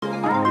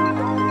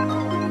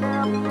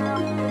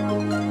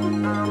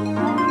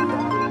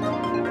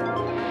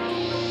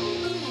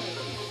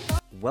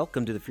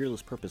Welcome to the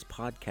Fearless Purpose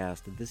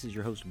Podcast. This is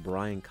your host,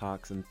 Brian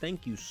Cox, and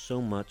thank you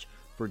so much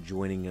for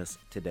joining us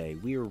today.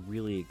 We are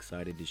really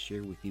excited to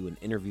share with you an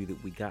interview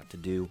that we got to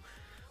do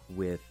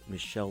with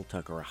Michelle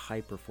Tucker, a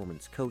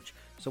high-performance coach,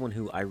 someone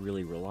who I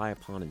really rely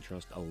upon and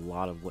trust a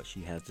lot of what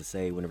she has to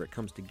say whenever it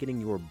comes to getting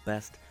your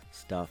best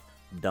stuff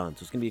done.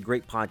 So it's going to be a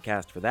great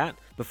podcast for that.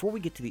 Before we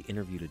get to the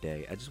interview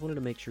today, I just wanted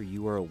to make sure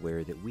you are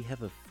aware that we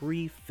have a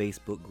free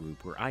Facebook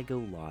group where I go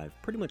live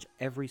pretty much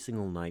every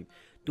single night,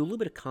 do a little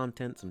bit of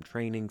content, some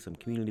training, some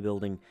community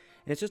building,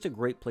 and it's just a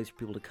great place for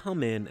people to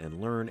come in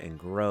and learn and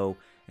grow.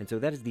 And so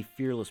that is the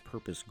Fearless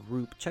Purpose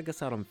group. Check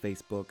us out on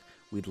Facebook.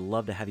 We'd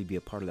love to have you be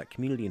a part of that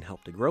community and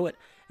help to grow it.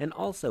 And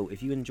also,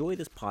 if you enjoy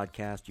this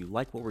podcast, you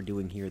like what we're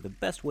doing here, the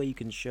best way you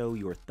can show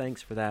your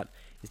thanks for that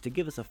is to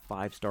give us a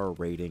 5-star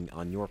rating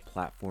on your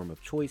platform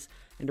of choice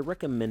and to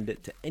recommend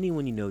it to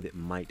anyone you know that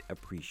might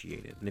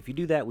appreciate it. And if you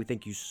do that, we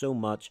thank you so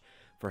much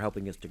for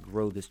helping us to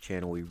grow this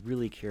channel. We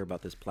really care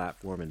about this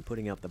platform and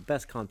putting out the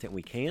best content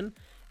we can.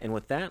 And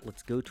with that,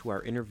 let's go to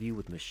our interview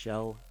with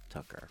Michelle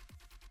Tucker.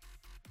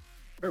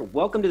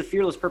 Welcome to the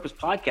Fearless Purpose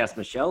Podcast,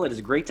 Michelle. It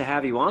is great to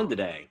have you on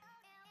today.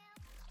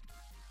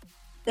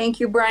 Thank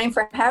you, Brian,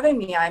 for having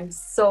me. I'm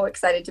so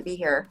excited to be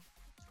here.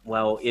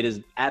 Well, it is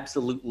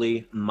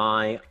absolutely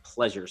my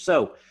pleasure.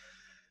 So,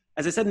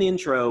 as I said in the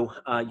intro,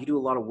 you do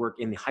a lot of work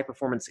in the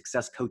high-performance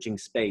success coaching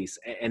space,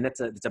 and it's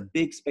a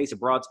big space, a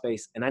broad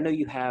space, and I know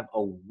you have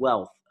a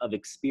wealth of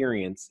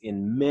experience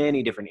in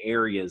many different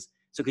areas.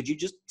 So could you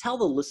just tell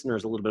the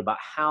listeners a little bit about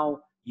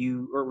how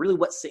you, or really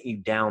what sent you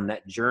down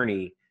that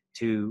journey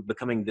to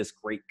becoming this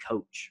great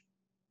coach?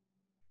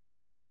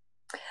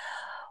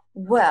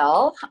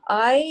 Well,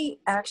 I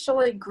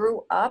actually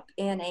grew up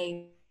in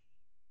a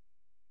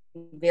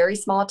very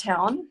small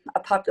town,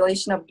 a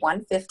population of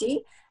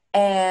 150,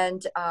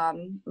 and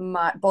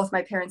both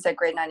my parents had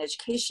grade 9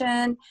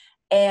 education.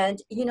 And,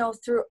 you know,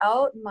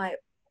 throughout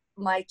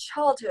my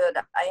childhood,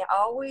 I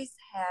always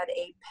had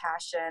a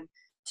passion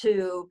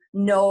to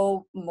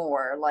know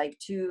more, like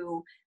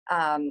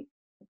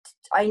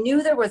I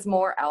knew there was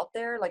more out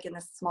there, like in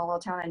this small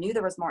little town, I knew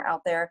there was more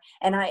out there.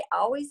 And I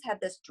always had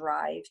this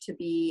drive to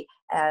be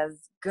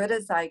as good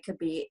as I could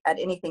be at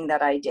anything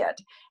that I did.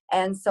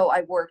 And so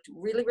I worked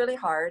really, really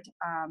hard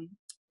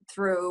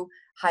through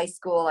high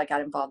school. I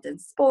got involved in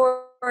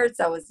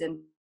sports. I was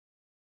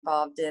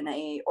involved in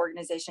a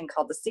organization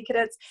called the Sea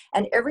Cadets,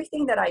 and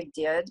everything that I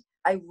did,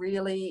 I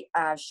really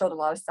showed a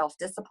lot of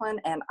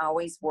self-discipline and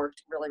always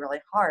worked really, really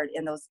hard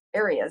in those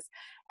areas.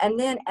 And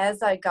then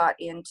as I got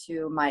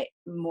into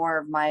more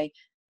of my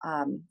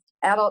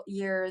adult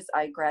years,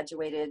 I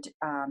graduated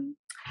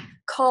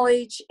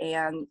college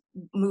and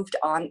moved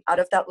on out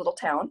of that little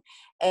town,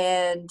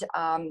 and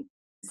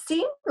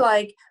seemed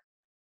like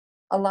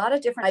a lot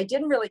of different, I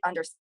didn't really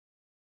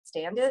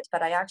understand it,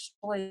 but I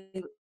actually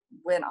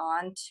went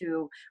on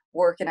to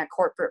work in a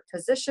corporate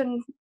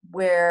position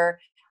where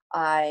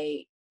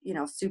I,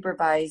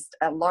 supervised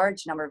a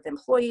large number of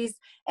employees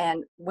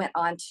and went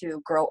on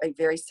to grow a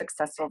very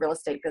successful real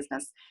estate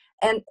business.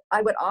 And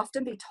I would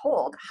often be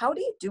told, how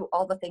do you do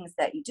all the things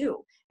that you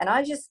do? And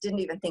I just didn't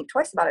even think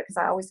twice about it because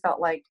I always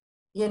felt like,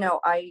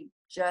 I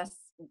just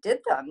did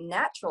them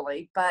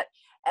naturally. But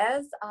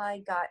as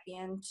I got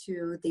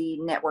into the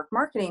network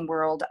marketing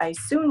world, I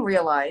soon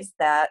realized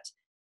that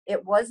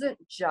it wasn't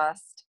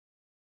just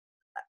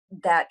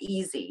that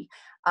easy.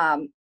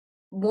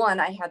 One,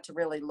 I had to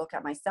really look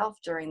at myself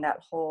during that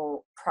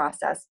whole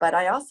process, but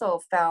I also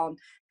found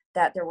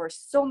that there were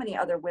so many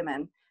other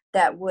women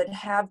that would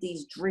have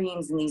these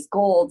dreams and these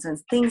goals and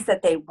things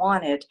that they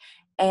wanted,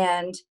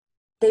 and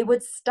they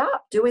would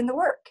stop doing the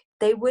work.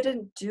 They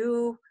wouldn't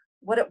do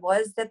what it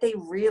was that they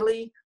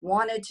really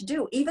wanted to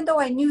do, even though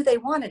I knew they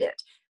wanted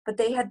it. But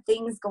they had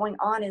things going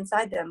on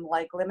inside them,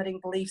 like limiting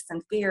beliefs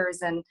and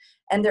fears and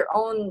their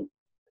own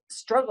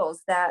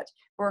struggles that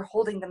were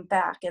holding them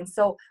back. And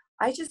so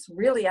I just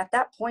really at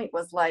that point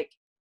was like,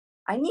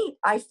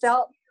 I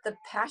felt the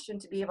passion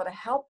to be able to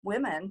help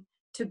women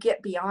to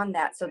get beyond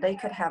that so they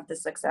could have the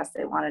success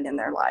they wanted in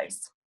their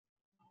lives.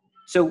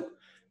 So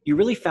you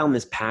really found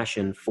this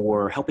passion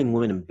for helping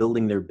women and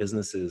building their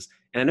businesses.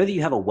 And I know that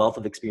you have a wealth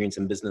of experience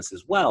in business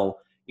as well.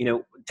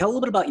 Tell a little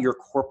bit about your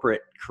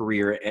corporate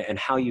career and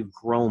how you've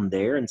grown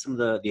there and some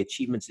of the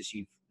achievements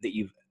that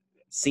you've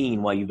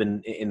seen while you've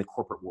been in the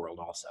corporate world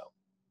also.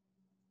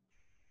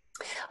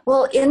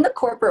 Well, in the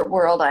corporate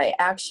world, I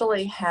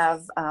actually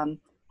have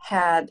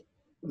had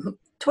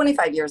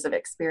 25 years of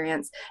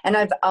experience, and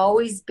I've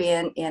always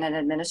been in an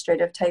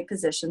administrative type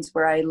positions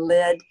where I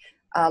led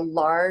a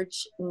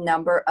large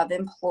number of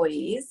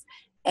employees.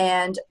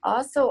 And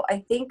also, I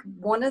think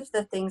one of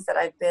the things that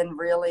I've been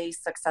really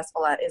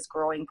successful at is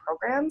growing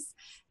programs.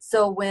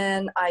 So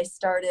when I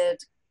started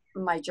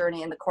my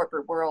journey in the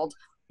corporate world,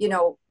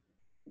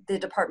 the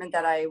department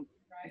that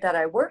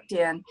I worked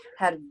in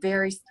had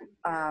very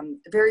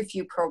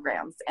few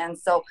programs. And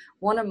so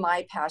one of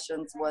my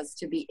passions was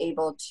to be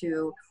able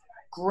to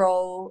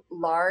grow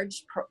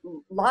lots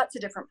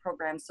of different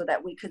programs so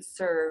that we could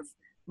serve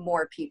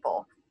more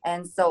people.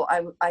 And so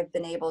I've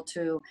been able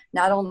to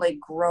not only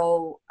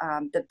grow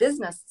the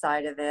business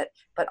side of it,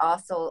 but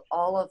also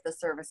all of the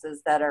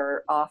services that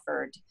are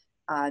offered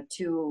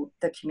to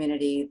the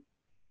community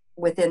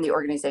within the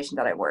organization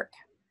that I work.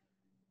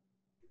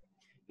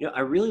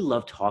 I really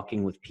love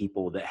talking with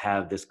people that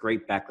have this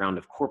great background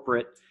of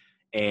corporate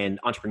and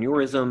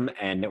entrepreneurism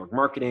and network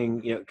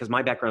marketing, because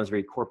my background is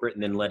very corporate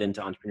and then led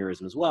into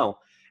entrepreneurism as well.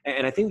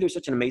 And I think there's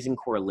such an amazing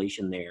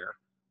correlation there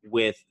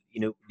with,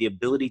 the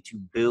ability to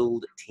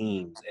build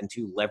teams and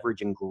to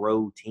leverage and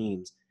grow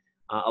teams.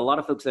 A lot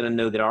of folks that I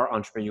know that are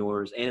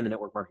entrepreneurs and in the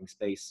network marketing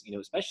space,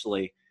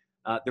 especially,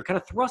 they're kind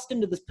of thrust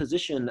into this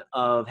position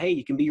of, hey,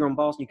 you can be your own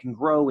boss and you can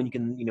grow and you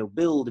can,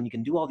 build and you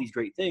can do all these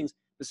great things.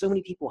 But so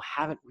many people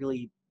haven't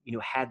really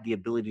had the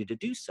ability to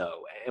do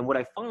so. And what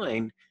I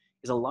find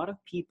is a lot of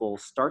people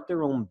start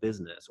their own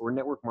business or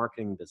network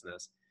marketing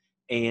business,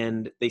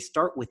 and they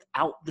start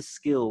without the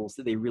skills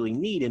that they really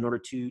need in order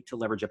to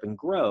leverage up and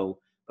grow.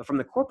 But from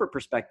the corporate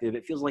perspective,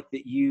 it feels like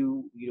that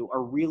you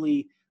are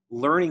really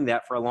learning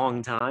that for a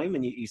long time,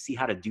 and you see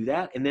how to do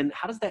that. And then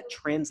how does that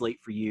translate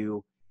for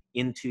you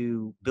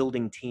into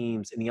building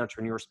teams in the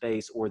entrepreneur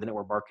space or the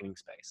network marketing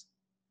space?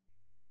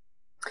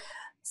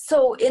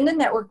 So in the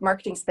network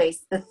marketing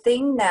space, the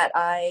thing that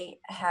I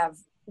have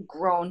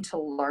grown to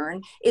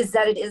learn is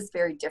that it is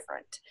very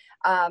different.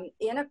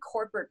 In a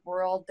corporate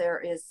world, there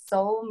is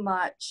so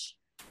much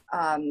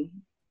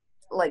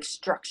like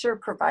structure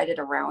provided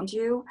around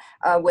you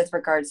with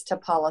regards to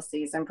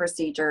policies and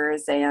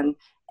procedures,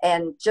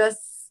 and just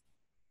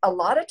a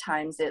lot of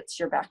times it's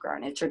your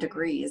background, it's your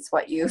degrees,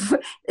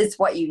 it's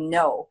what you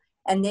know.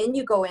 And then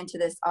you go into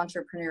this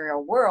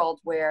entrepreneurial world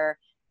where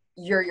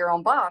you're your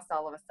own boss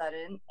all of a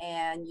sudden,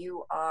 and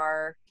you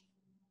are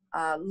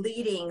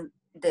leading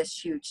this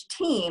huge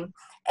team.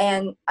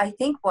 And I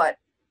think what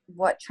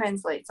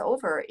translates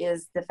over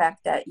is the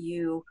fact that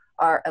you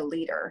are a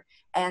leader.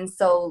 And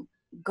so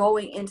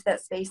going into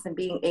that space and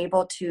being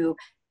able to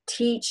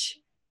teach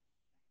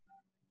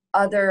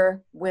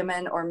other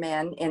women or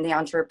men in the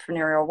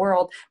entrepreneurial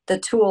world the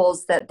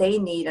tools that they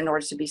need in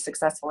order to be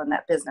successful in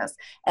that business.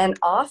 And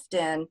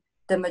often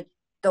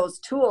those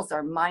tools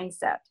are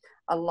mindset.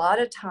 A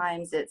lot of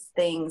times it's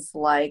things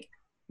like,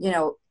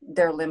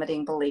 their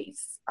limiting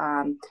beliefs,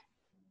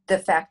 the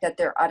fact that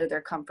they're out of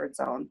their comfort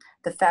zone,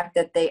 the fact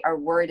that they are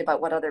worried about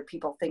what other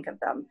people think of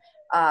them,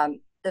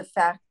 the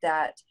fact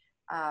that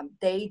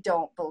they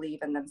don't believe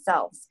in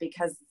themselves,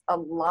 because a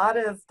lot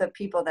of the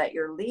people that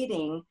you're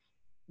leading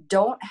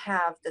don't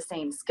have the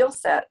same skill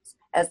sets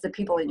as the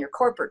people in your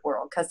corporate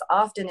world, because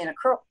often in a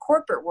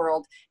corporate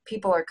world,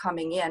 people are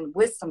coming in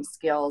with some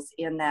skills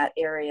in that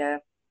area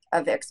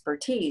of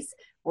expertise,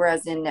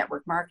 whereas in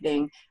network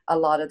marketing, a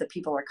lot of the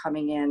people are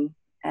coming in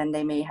and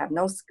they may have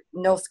no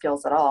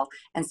skills at all.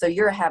 And so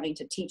you're having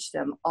to teach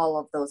them all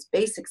of those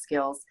basic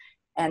skills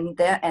and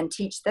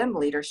teach them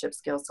leadership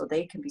skills so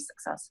they can be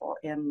successful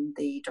in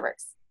the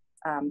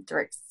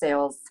direct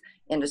sales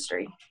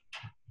industry.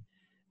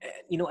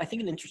 I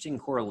think an interesting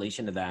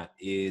correlation to that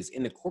is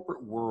in the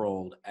corporate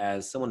world,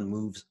 as someone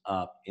moves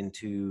up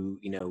into,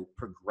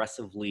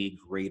 progressively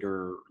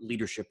greater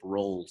leadership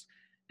roles,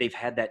 they've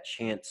had that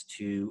chance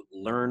to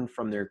learn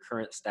from their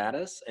current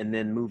status and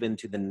then move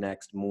into the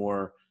next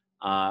more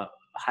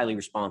highly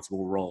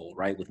responsible role,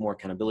 right? With more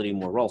accountability,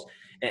 more roles.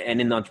 And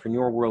in the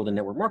entrepreneur world and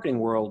network marketing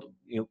world,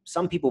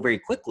 some people very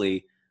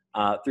quickly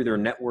through their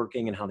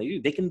networking and how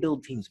they can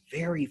build teams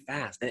very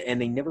fast,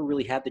 and they never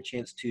really have the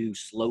chance to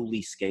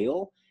slowly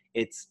scale.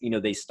 It's,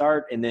 they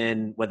start, and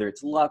then whether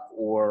it's luck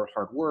or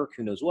hard work,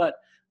 who knows what,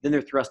 then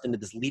they're thrust into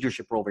this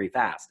leadership role very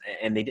fast,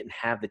 and they didn't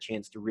have the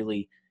chance to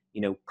really,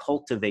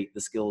 cultivate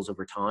the skills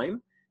over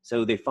time.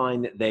 So they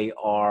find that they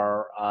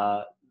are,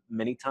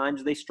 many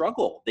times they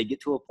struggle. They get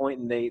to a point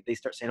and they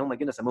start saying, oh my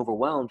goodness, I'm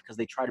overwhelmed, because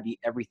they try to be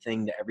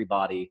everything to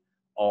everybody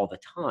all the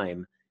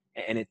time.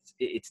 And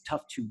it's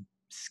tough to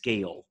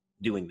scale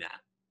doing that,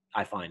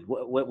 I find.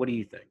 What do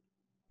you think?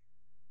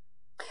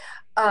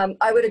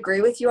 I would agree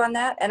with you on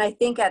that. And I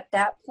think at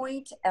that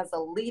point, as a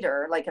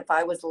leader, like if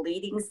I was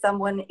leading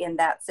someone in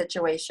that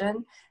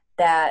situation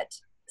that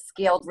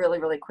scaled really,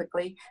 really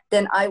quickly,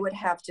 then I would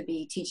have to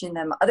be teaching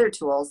them other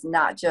tools,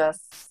 not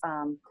just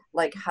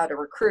like how to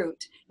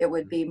recruit. It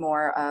would be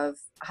more of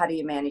how do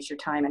you manage your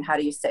time, and how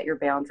do you set your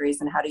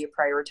boundaries, and how do you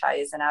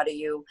prioritize, and how do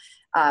you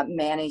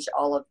manage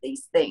all of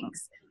these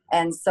things.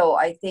 And so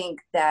I think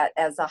that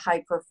as a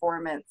high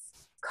performance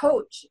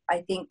coach,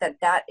 I think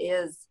that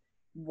is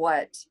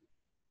what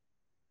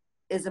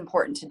is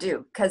important to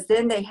do, because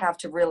then they have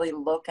to really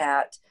look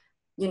at,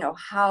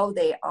 how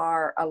they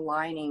are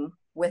aligning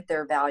with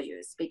their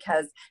values,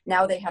 because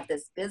now they have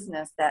this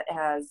business that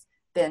has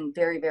been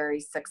very, very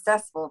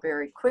successful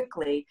very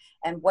quickly.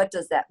 And what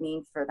does that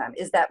mean for them?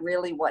 Is that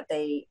really what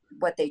they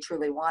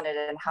truly wanted?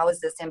 And how is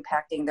this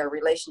impacting their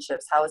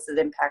relationships? How is it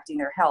impacting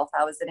their health?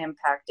 How is it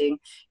impacting,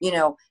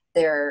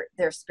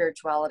 their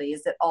spirituality?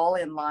 Is it all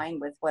in line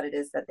with what it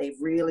is that they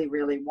really,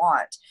 really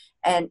want?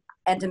 And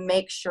to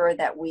make sure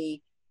that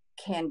we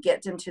can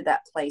get them to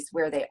that place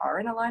where they are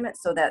in alignment,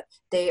 so that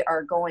they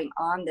are going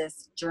on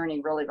this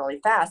journey really, really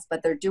fast,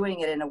 but they're doing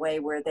it in a way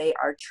where they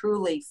are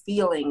truly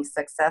feeling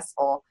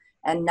successful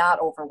and not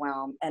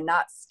overwhelmed and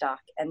not stuck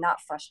and not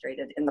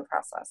frustrated in the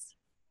process.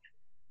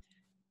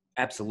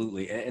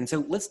 Absolutely. And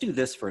so let's do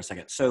this for a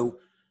second. So,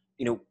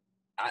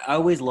 I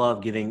always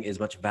love giving as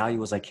much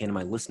value as I can to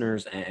my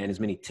listeners and as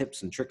many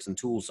tips and tricks and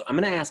tools. So I'm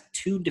going to ask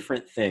two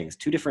different things,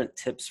 two different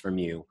tips from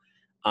you.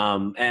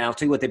 And I'll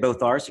tell you what they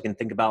both are, so you can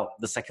think about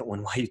the second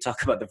one while you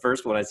talk about the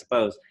first one, I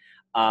suppose.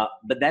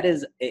 But that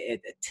is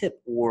a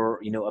tip or,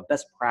 a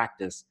best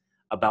practice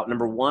about,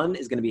 number one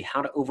is going to be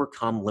how to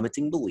overcome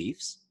limiting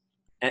beliefs.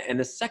 And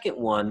the second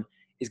one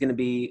is going to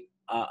be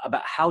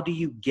about how do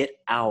you get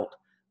out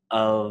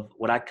of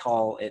what I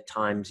call at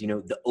times,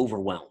 the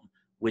overwhelm,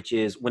 which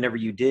is whenever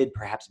you did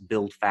perhaps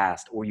build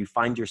fast, or you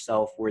find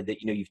yourself where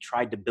that, you've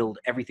tried to build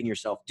everything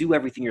yourself, do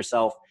everything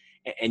yourself,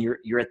 and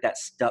you're at that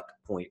stuck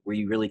point where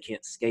you really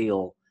can't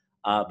scale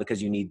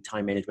because you need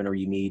time management or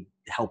you need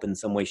help in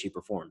some way, shape,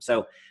 or form.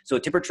 So a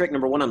tip or trick,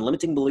 number one, on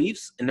limiting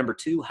beliefs, and number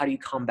two, how do you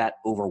combat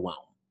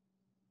overwhelm?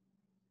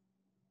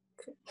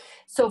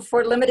 So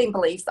for limiting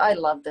beliefs, I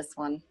love this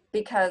one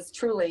because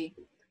truly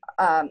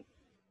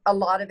a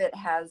lot of it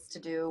has to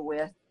do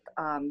with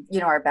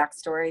our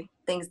backstory,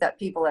 things that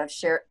people have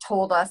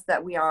told us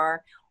that we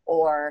are,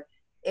 or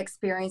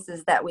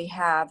experiences that we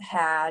have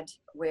had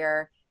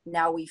where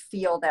now we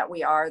feel that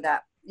we are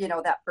that,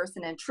 that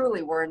person, and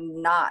truly we're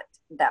not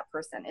that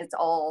person. It's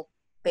all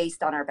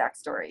based on our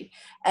backstory.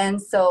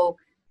 And so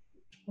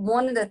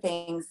one of the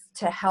things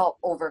to help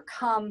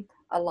overcome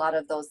a lot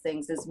of those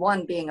things is,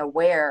 one, being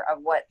aware of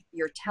what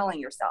you're telling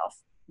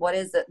yourself. What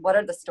is it? What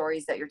are the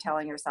stories that you're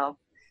telling yourself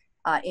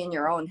in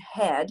your own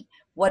head?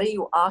 What do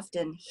you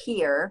often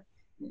hear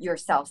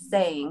yourself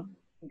saying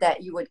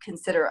that you would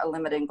consider a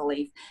limiting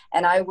belief?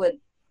 And I would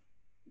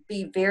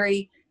be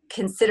very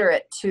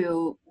considerate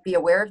to be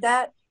aware of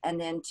that, and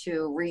then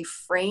to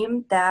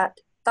reframe that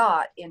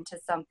thought into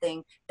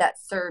something that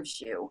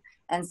serves you.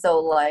 And so,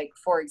 like,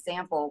 for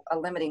example, a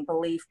limiting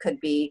belief could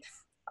be,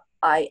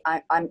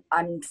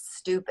 I'm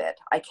stupid,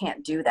 I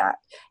can't do that.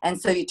 And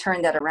so you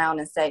turn that around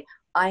and say,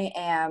 I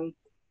am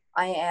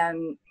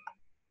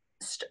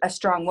a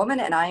strong woman,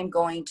 and I am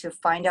going to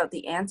find out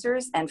the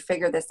answers and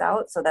figure this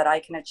out so that I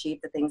can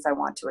achieve the things I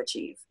want to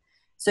achieve.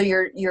 So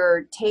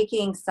you're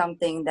taking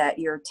something that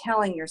you're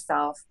telling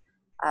yourself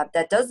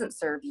that doesn't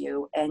serve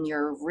you, and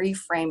you're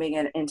reframing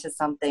it into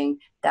something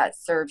that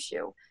serves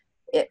you.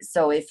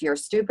 So if you're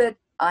stupid,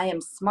 I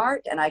am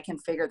smart and I can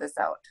figure this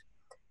out.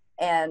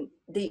 And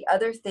the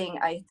other thing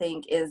I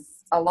think is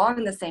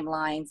along the same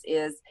lines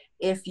is,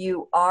 if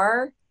you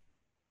are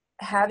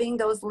having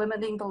those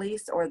limiting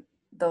beliefs or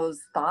those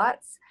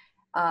thoughts,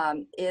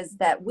 is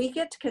that we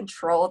get to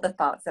control the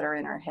thoughts that are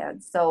in our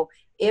heads. So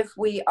if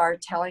we are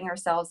telling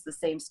ourselves the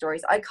same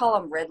stories, I call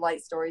them red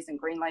light stories and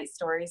green light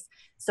stories.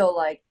 So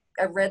like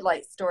a red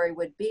light story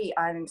would be,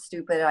 I'm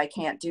stupid, I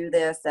can't do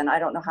this, and I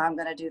don't know how I'm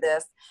going to do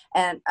this.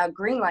 And a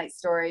green light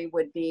story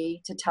would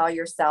be to tell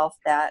yourself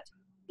that,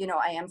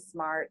 I am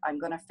smart, I'm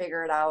going to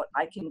figure it out,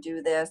 I can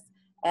do this,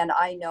 and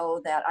I know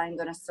that I'm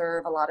going to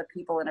serve a lot of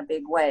people in a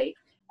big way.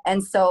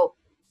 And so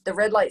the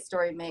red light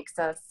story makes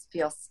us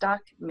feel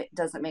stuck,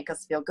 doesn't make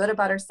us feel good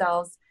about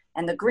ourselves.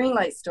 And the green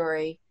light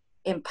story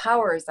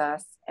empowers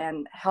us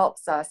and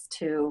helps us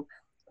to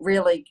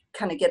really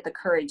kind of get the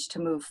courage to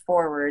move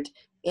forward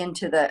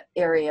into the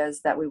areas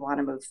that we want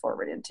to move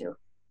forward into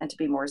and to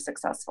be more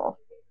successful.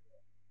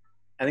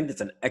 I think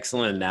that's an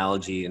excellent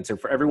analogy. And so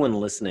for everyone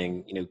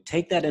listening,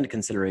 take that into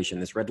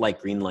consideration, this red light,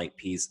 green light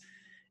piece,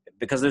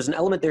 because there's an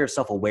element there of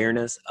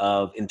self-awareness,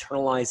 of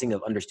internalizing,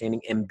 of understanding,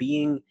 and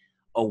being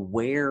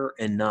aware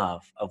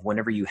enough of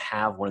whenever you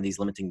have one of these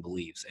limiting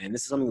beliefs. And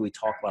this is something we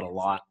talk about a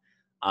lot.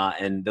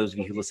 And those of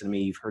you who listen to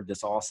me, you've heard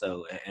this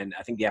also. And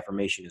I think the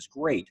affirmation is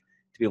great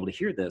to be able to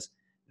hear this,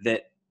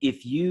 that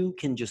if you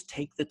can just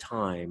take the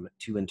time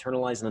to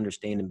internalize and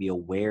understand and be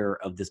aware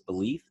of this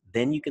belief,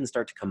 then you can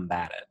start to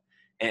combat it.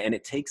 And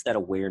it takes that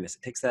awareness,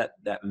 it takes that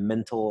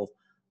mental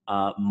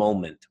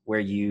moment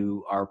where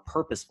you are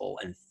purposeful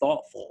and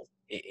thoughtful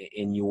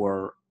in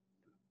your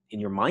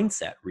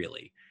mindset,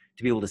 really,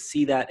 to be able to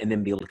see that and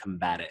then be able to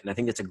combat it. And I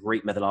think that's a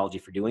great methodology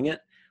for doing it.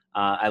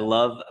 I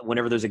love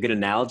whenever there's a good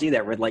analogy,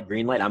 that red light,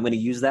 green light. I'm going to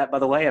use that, by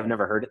the way. I've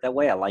never heard it that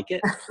way. I like it.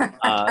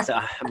 So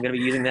I'm going to be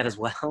using that as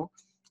well.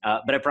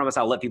 But I promise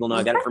I'll let people know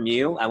I got it from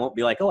you. I won't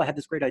be like, oh, I had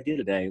this great idea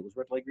today. It was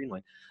red light, green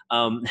light.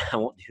 I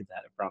won't do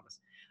that, I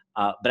promise.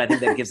 But I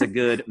think that gives a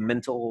good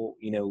mental,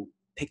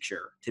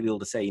 picture to be able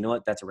to say, you know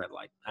what, that's a red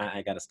light.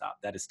 I got to stop.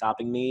 That is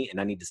stopping me, and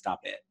I need to stop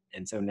it.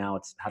 And so now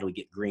it's, how do we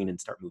get green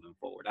and start moving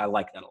forward? I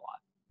like that a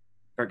lot.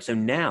 All right, so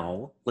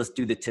now let's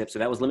do the tip. So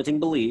that was limiting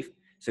belief.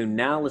 So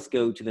now let's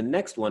go to the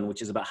next one,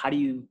 which is about how do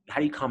you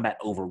combat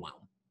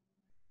overwhelm?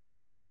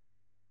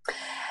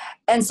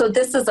 And so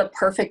this is a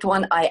perfect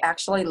one. I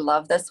actually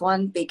love this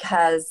one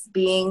because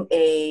being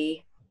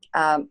a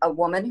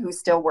woman who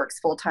still works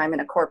full-time in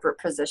a corporate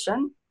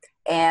position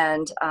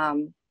and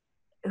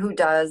who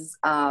does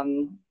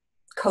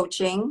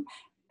coaching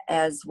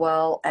as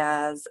well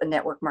as a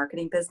network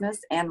marketing business,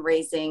 and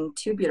raising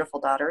two beautiful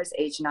daughters,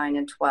 age 9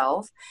 and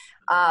 12.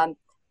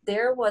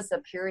 There was a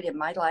period in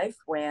my life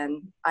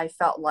when I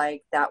felt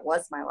like that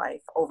was my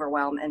life,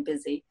 overwhelmed and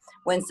busy.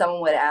 When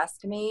someone would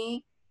ask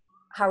me,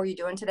 how are you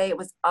doing today? It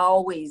was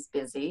always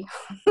busy.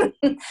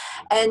 And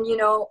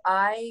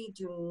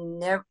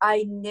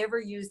I never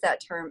use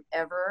that term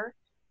ever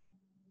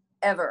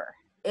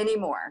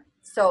anymore.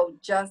 So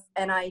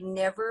and I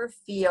never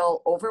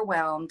feel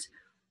overwhelmed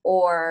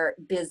or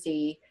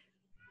busy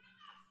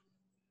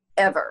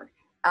ever.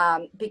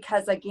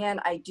 Because again,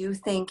 I do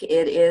think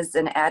it is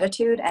an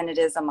attitude and it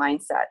is a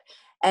mindset.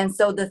 And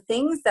so the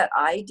things that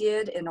I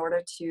did in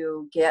order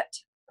to get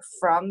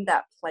from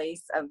that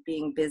place of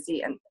being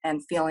busy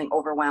and feeling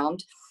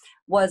overwhelmed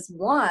was,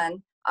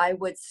 one, I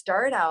would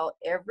start out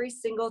every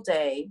single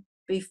day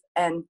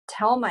and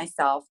tell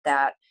myself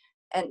that,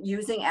 and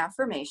using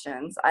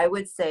affirmations, I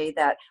would say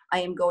that I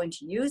am going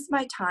to use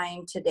my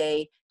time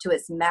today to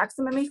its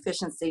maximum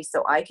efficiency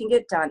so I can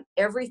get done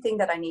everything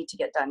that I need to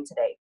get done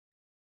today.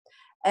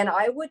 And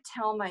I would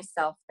tell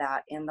myself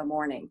that in the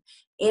morning.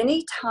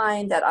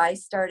 Anytime that I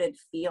started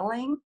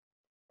feeling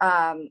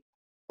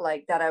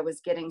like that I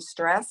was getting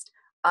stressed,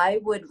 I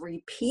would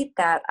repeat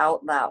that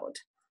out loud.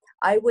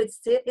 I would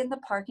sit in the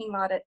parking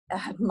lot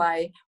at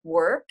my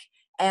work,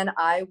 and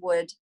I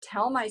would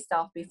tell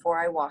myself before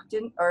I walked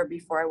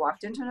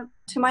into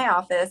my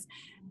office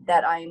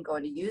that I am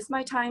going to use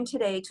my time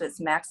today to its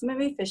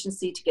maximum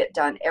efficiency to get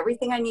done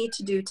everything I need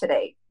to do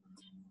today.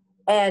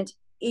 And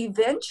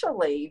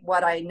eventually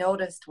what I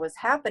noticed was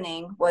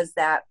happening was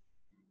that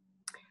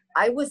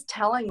I was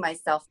telling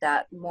myself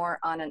that more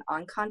on an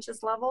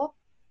unconscious level.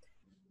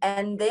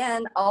 And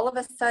then all of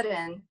a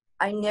sudden,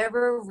 I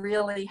never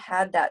really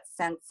had that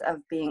sense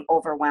of being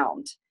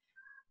overwhelmed.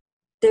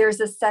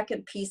 There's a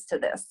second piece to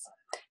this.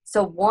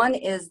 So one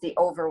is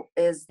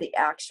the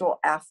actual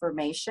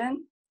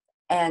affirmation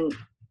and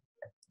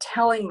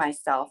telling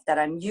myself that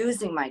I'm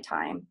using my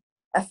time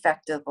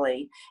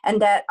effectively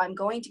and that I'm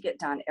going to get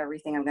done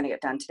everything I'm going to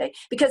get done today,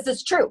 because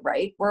it's true,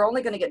 right? We're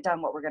only going to get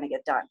done what we're going to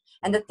get done.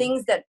 And the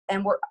things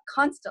and we're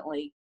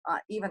constantly,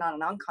 even on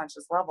an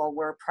unconscious level,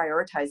 we're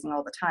prioritizing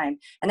all the time.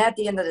 And at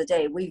the end of the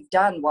day, we've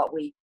done what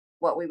we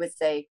would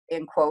say,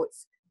 in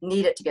quotes,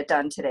 needed to get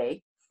done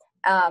today.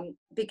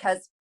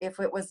 Because if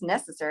it was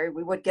necessary,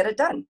 we would get it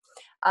done.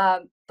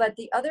 But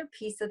the other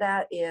piece of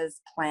that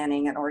is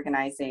planning and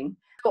organizing.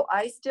 So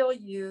I still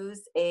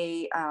use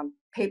a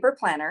paper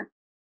planner,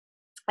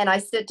 and I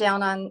sit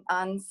down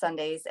on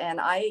Sundays, and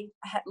I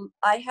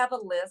have a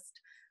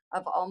list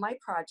of all my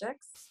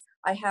projects.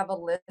 I have a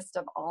list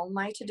of all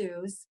my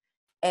to-dos,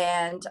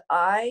 and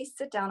I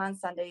sit down on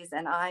Sundays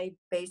and I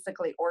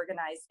basically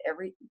organize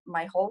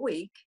my whole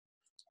week,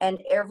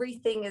 and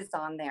everything is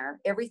on there.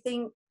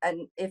 Everything,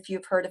 and if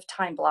you've heard of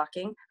time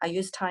blocking, I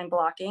use time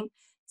blocking.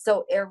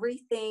 So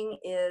everything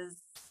is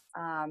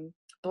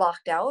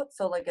blocked out.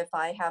 So like if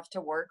I have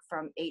to work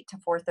from 8 to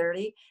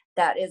 4:30,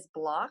 that is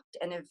blocked.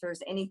 And if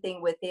there's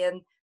anything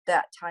within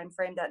that time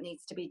frame that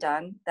needs to be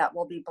done, that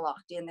will be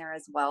blocked in there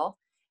as well.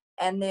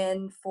 And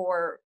then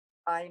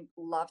I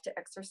love to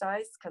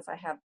exercise because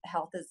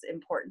health is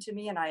important to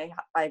me, and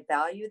I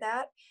value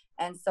that.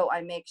 And so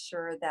I make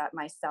sure that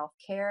my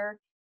self-care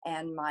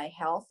and my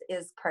health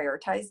is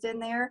prioritized in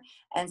there.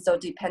 And so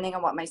depending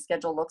on what my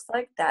schedule looks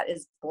like, that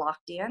is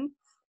blocked in.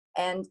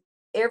 And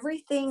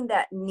everything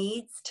that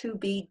needs to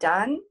be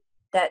done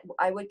that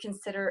I would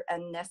consider a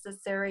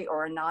necessary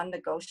or a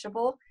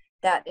non-negotiable,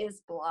 that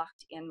is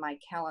blocked in my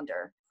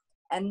calendar.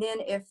 And then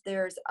if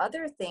there's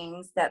other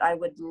things that I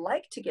would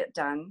like to get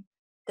done,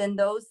 then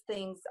those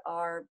things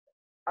are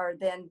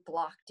then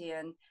blocked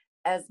in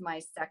as my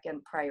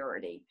second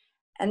priority.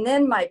 And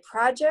then my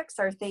projects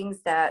are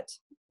things that,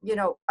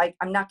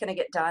 I'm not going to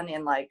get done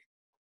in like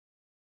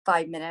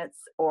 5 minutes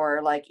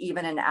or like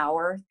even an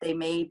hour. They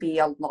may be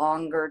a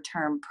longer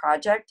term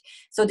project.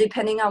 So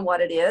depending on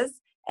what it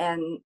is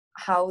and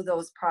how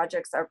those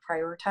projects are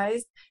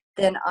prioritized,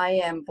 then I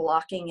am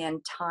blocking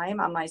in time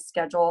on my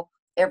schedule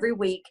every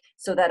week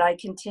so that I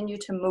continue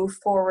to move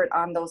forward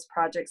on those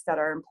projects that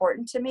are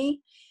important to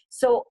me.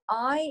 So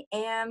I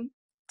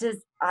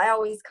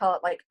always call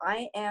it like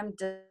I am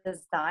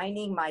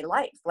designing my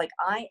life. Like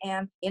I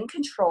am in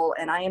control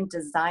and I am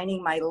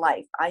designing my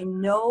life. I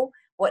know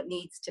what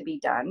needs to be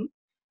done,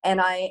 and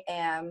I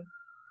am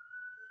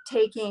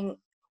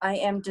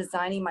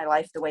designing my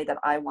life the way that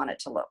I want it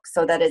to look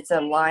so that it's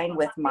aligned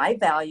with my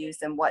values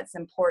and what's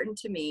important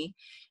to me.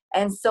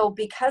 And so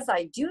because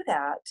I do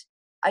that,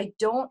 I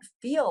don't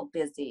feel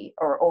busy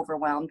or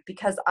overwhelmed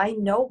because I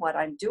know what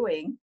I'm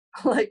doing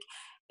like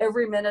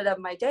every minute of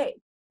my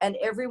day. And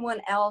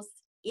everyone else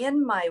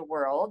in my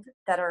world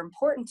that are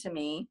important to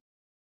me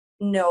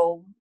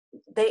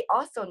they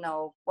also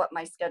know what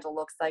my schedule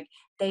looks like.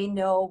 They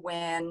know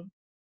when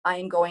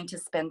I'm going to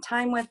spend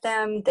time with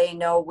them. They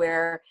know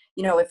where,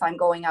 if I'm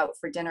going out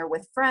for dinner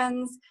with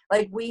friends,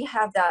 like we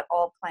have that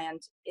all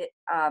planned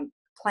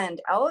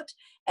out.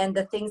 And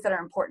the things that are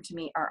important to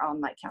me are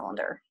on my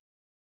calendar.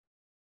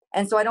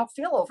 And so I don't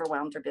feel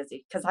overwhelmed or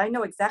busy because I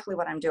know exactly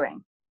what I'm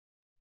doing.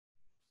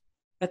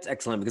 That's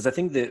excellent, because I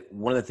think that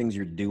one of the things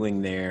you're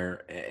doing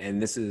there,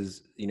 and this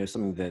is,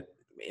 something that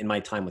in my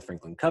time with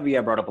Franklin Covey,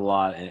 I brought up a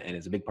lot, and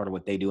it's a big part of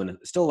what they do, and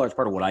it's still a large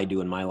part of what I do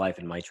in my life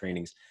and my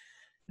trainings,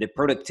 that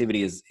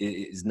productivity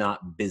is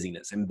not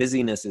busyness, and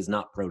busyness is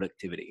not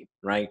productivity,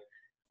 right?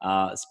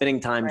 Spending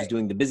time just Right.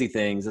 doing the busy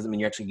things doesn't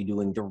mean you're actually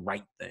doing the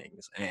right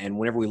things. And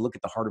whenever we look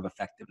at the heart of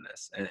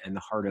effectiveness and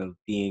the heart of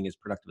being as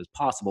productive as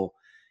possible,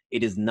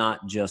 it is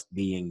not just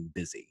being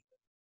busy.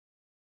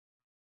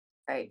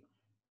 Right.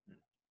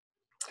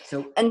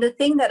 So, And the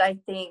thing that I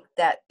think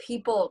that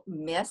people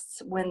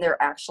miss when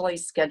they're actually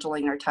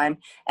scheduling their time,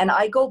 and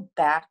I go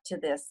back to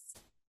this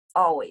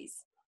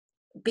always,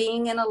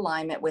 being in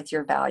alignment with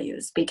your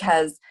values,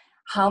 because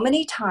how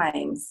many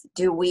times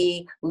do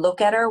we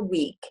look at our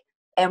week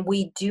and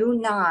we do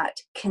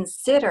not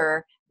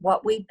consider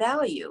what we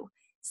value?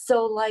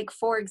 So, like,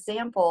 for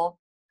example,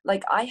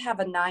 like I have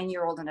a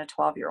 9-year-old and a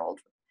 12-year-old.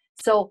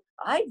 So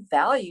I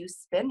value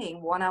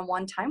spending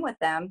one-on-one time with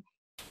them,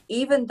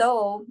 even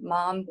though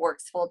mom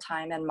works full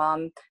time and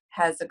mom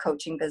has a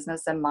coaching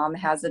business and mom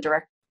has a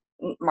direct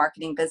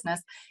marketing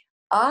business.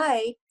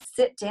 I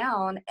sit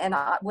down and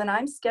when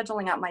I'm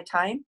scheduling out my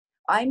time,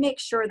 I make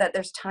sure that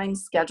there's time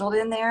scheduled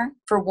in there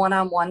for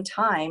one-on-one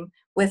time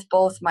with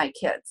both my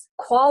kids,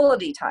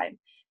 quality time.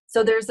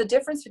 So there's a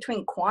difference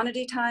between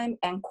quantity time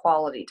and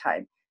quality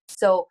time.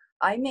 So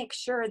I make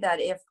sure that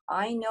if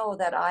I know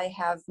that I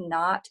have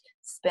not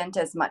spent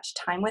as much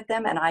time with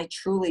them and I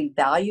truly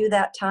value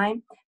that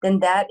time, then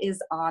that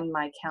is on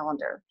my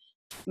calendar.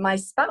 My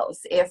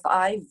spouse, if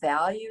I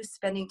value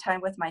spending time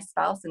with my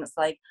spouse and it's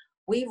like,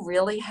 we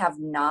really have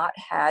not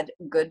had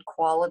good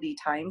quality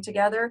time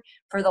together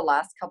for the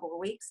last couple of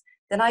weeks,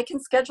 then I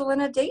can schedule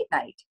in a date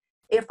night.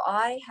 If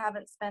I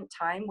haven't spent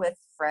time with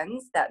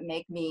friends that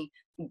make me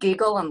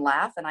giggle and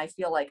laugh, and I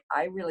feel like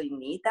I really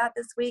need that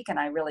this week and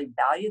I really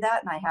value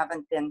that, and I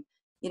haven't been,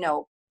 you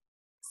know,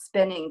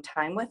 spending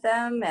time with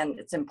them and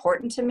it's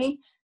important to me,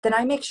 then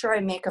I make sure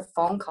I make a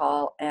phone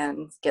call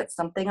and get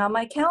something on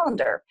my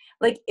calendar.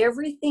 Like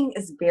everything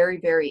is very,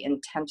 very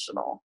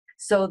intentional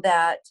so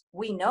that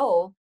we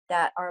know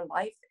that our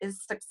life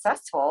is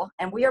successful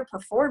and we are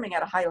performing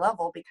at a high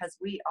level because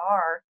we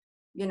are,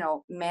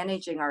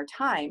 managing our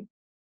time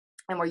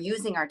and we're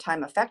using our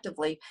time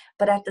effectively.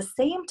 But at the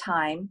same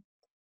time,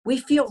 we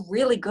feel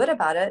really good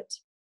about it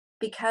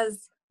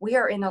because we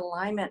are in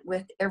alignment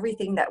with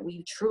everything that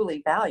we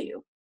truly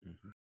value.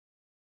 mhm.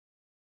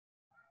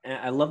 And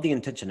I love the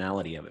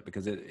intentionality of it,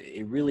 because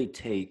it really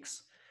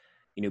takes,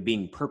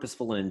 being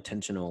purposeful and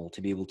intentional to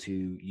be able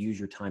to use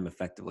your time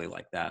effectively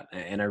like that.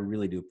 And I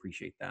really do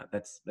appreciate that.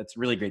 That's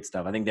really great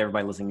stuff. I think that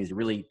everybody listening needs to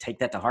really take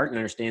that to heart and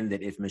understand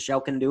that if Michelle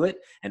can do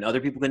it and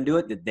other people can do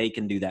it, that they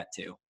can do that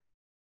too.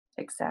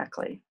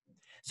 Exactly.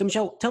 So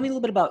Michelle, tell me a little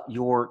bit about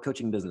your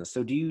coaching business.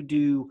 So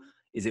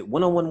is it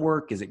one-on-one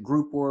work? Is it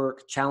group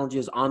work,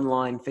 challenges,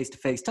 online,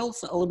 face-to-face? Tell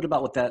us a little bit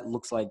about what that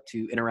looks like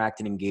to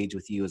interact and engage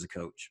with you as a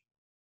coach.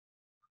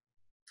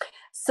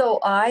 So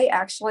I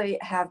actually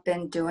have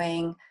been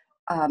doing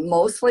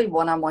mostly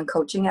one-on-one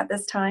coaching at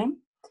this time.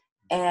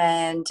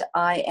 And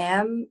I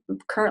am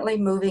currently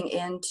moving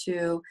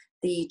into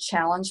the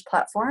challenge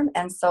platform.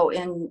 And so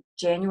in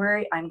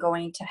January, I'm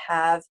going to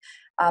have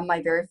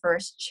my very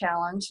first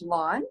challenge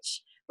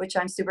launch, which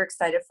I'm super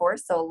excited for.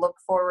 So look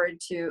forward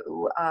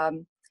to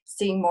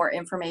seeing more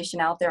information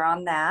out there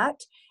on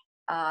that.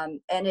 And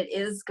it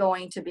is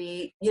going to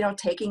be,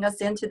 taking us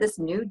into this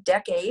new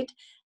decade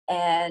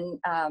and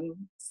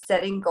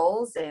setting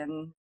goals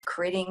and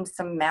creating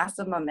some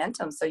massive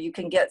momentum so you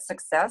can get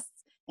success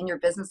in your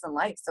business and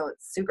life. So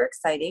it's super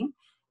exciting.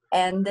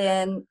 And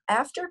then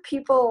after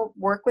people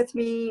work with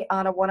me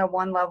on a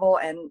one-on-one level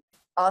and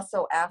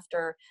also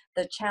after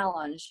the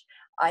challenge,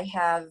 I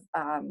have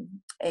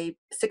a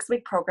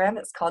 6-week program.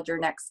 It's called Your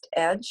Next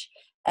Edge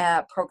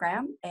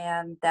program.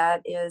 And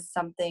that is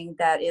something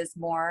that is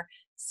more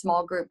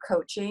small group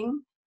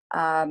coaching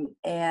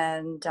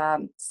and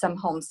some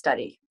home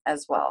study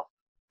as well.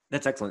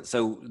 That's excellent.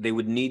 So they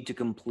would need to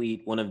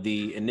complete one of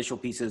the initial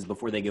pieces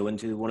before they go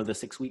into one of the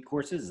 6-week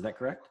courses. Is that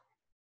correct?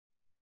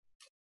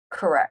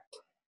 Correct.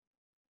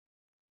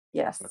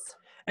 Yes.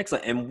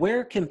 Excellent. And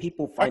where can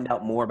people And, find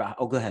out more about?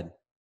 Oh, go ahead.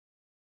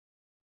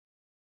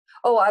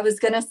 I was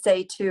going to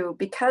say too,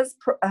 because,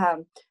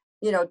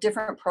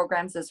 different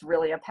programs is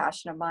really a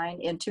passion of mine.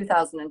 In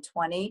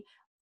 2020,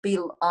 be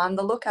on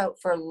the lookout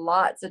for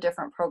lots of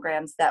different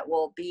programs that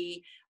will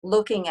be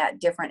looking at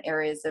different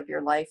areas of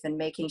your life and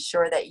making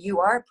sure that you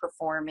are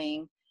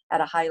performing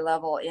at a high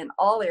level in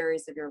all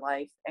areas of your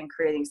life and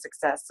creating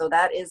success. So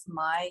that is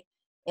my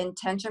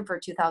intention for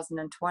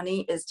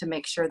 2020, is to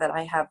make sure that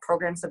I have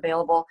programs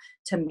available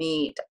to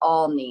meet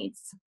all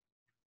needs.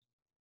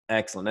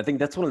 Excellent. I think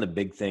that's one of the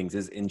big things,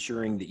 is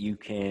ensuring that you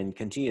can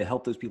continue to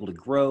help those people to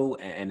grow,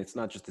 and it's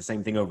not just the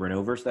same thing over and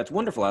over. So that's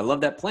wonderful. I love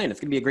that plan. It's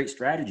going to be a great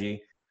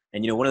strategy.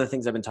 And, one of the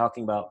things I've been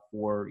talking about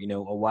for,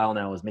 a while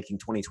now is making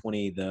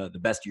 2020 the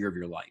best year of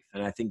your life.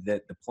 And I think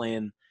that the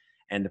plan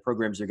and the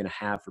programs you're going to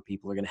have for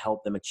people are going to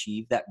help them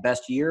achieve that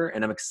best year.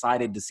 And I'm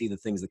excited to see the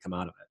things that come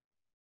out of it.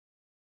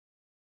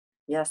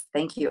 Yes,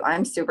 thank you.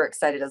 I'm super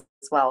excited as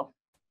well.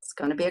 It's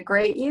going to be a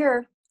great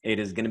year. It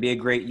is going to be a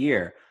great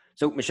year.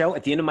 So, Michelle,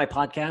 at the end of my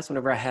podcast,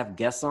 whenever I have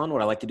guests on,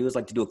 what I like to do is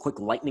do a quick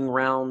lightning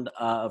round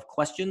of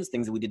questions,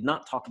 things that we did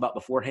not talk about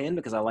beforehand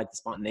because I like the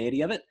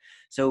spontaneity of it.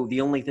 So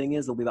the only thing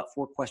is there'll be about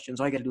 4 questions.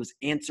 All you got to do is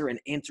answer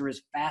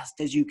as fast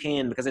as you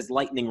can because it's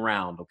lightning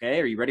round. Okay.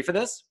 Are you ready for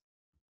this?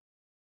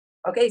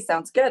 Okay.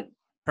 Sounds good.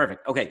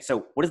 Perfect. Okay.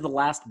 So what is the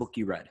last book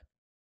you read?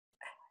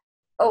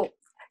 Oh,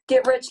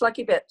 Get Rich,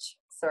 Lucky Bitch.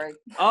 Sorry.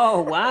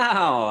 Oh,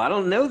 wow. I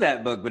don't know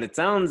that book, but it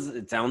sounds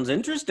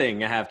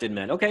interesting, I have to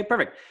admit. Okay,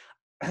 perfect.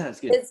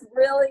 It's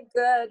really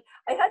good.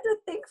 I had to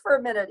think for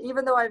a minute,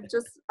 even though I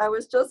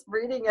was just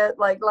reading it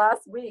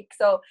last week.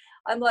 So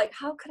I'm like,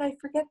 how could I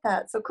forget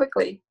that so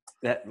quickly?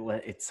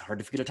 It's hard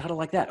to forget a title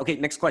like that. Okay,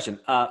 next question.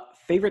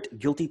 Favorite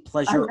guilty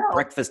pleasure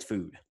breakfast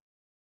food?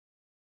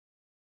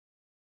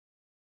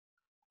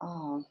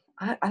 Oh,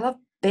 I love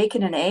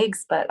bacon and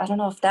eggs, but I don't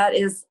know if that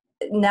is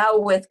now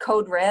with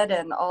Code Red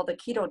and all the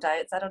keto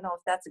diets. I don't know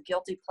if that's a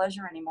guilty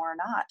pleasure anymore or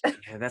not.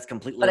 Yeah, that's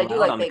completely but I do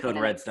like on the Code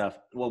Red stuff.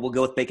 Well, we'll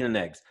go with bacon and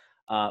eggs.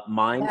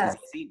 Mine is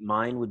easy.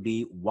 Mine would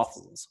be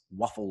waffles.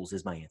 Waffles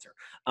is my answer.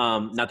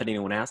 Not that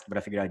anyone asked, but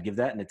I figured I'd give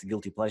that, and it's a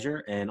guilty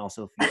pleasure. And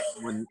also,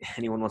 if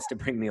anyone wants to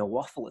bring me a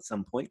waffle at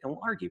some point, I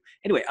won't argue.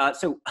 Anyway,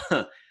 so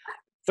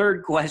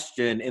third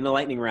question in the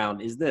lightning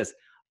round is this: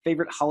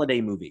 favorite holiday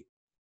movie?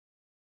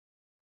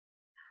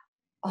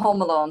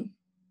 Home Alone.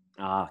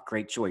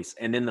 Great choice.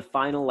 And then the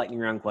final lightning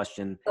round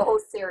question. The whole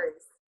series.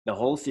 The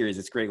whole series.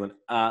 It's a great one.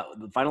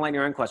 The final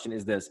lightning round question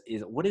is this: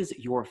 what is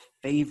your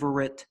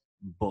favorite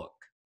book?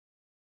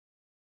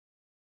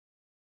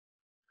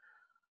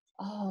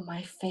 Oh,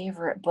 my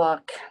favorite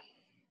book.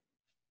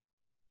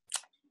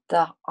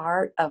 The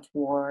Art of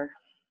War.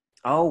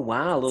 Oh,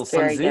 wow. A little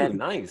Sun Tzu.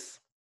 Nice.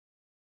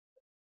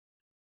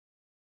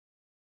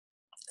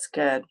 It's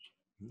good.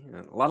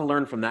 Yeah, a lot to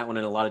learn from that one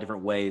in a lot of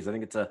different ways. I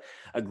think it's a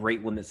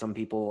great one that some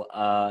people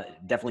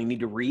definitely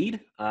need to read.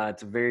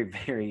 It's a very,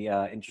 very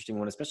interesting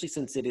one, especially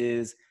since it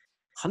is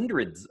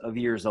hundreds of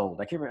years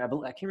old. I can't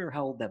remember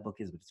how old that book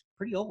is, but it's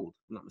pretty old,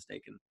 if I'm not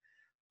mistaken.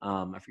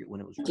 I forget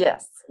when it was written.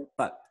 Yes.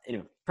 But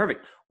anyway,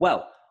 perfect.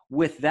 Well,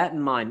 with that in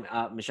mind,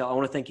 Michelle, I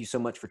want to thank you so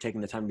much for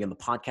taking the time to be on the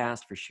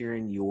podcast, for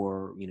sharing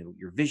your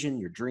vision,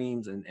 your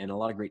dreams, and a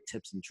lot of great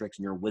tips and tricks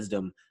and your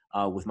wisdom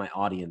with my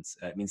audience.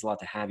 It means a lot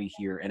to have you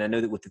here. And I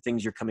know that with the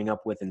things you're coming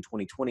up with in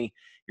 2020,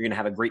 you're going to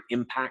have a great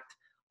impact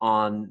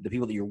on the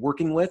people that you're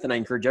working with. And I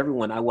encourage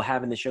everyone, I will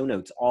have in the show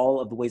notes all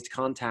of the ways to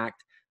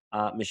contact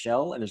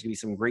Michelle, and there's going to be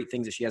some great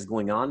things that she has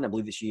going on. I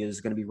believe that she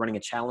is going to be running a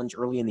challenge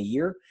early in the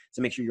year.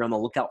 So make sure you're on the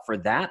lookout for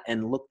that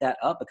and look that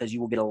up because you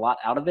will get a lot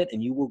out of it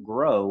and you will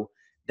grow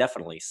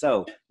definitely.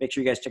 So make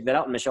sure you guys check that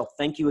out. And Michelle,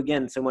 thank you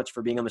again so much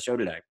for being on the show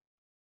today.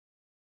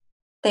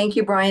 Thank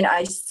you, Brian.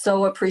 I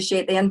so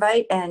appreciate the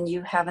invite, and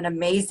you have an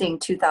amazing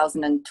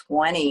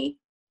 2020.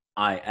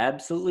 I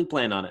absolutely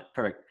plan on it.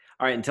 Perfect.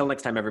 All right. Until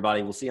next time,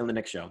 everybody. We'll see you on the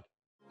next show.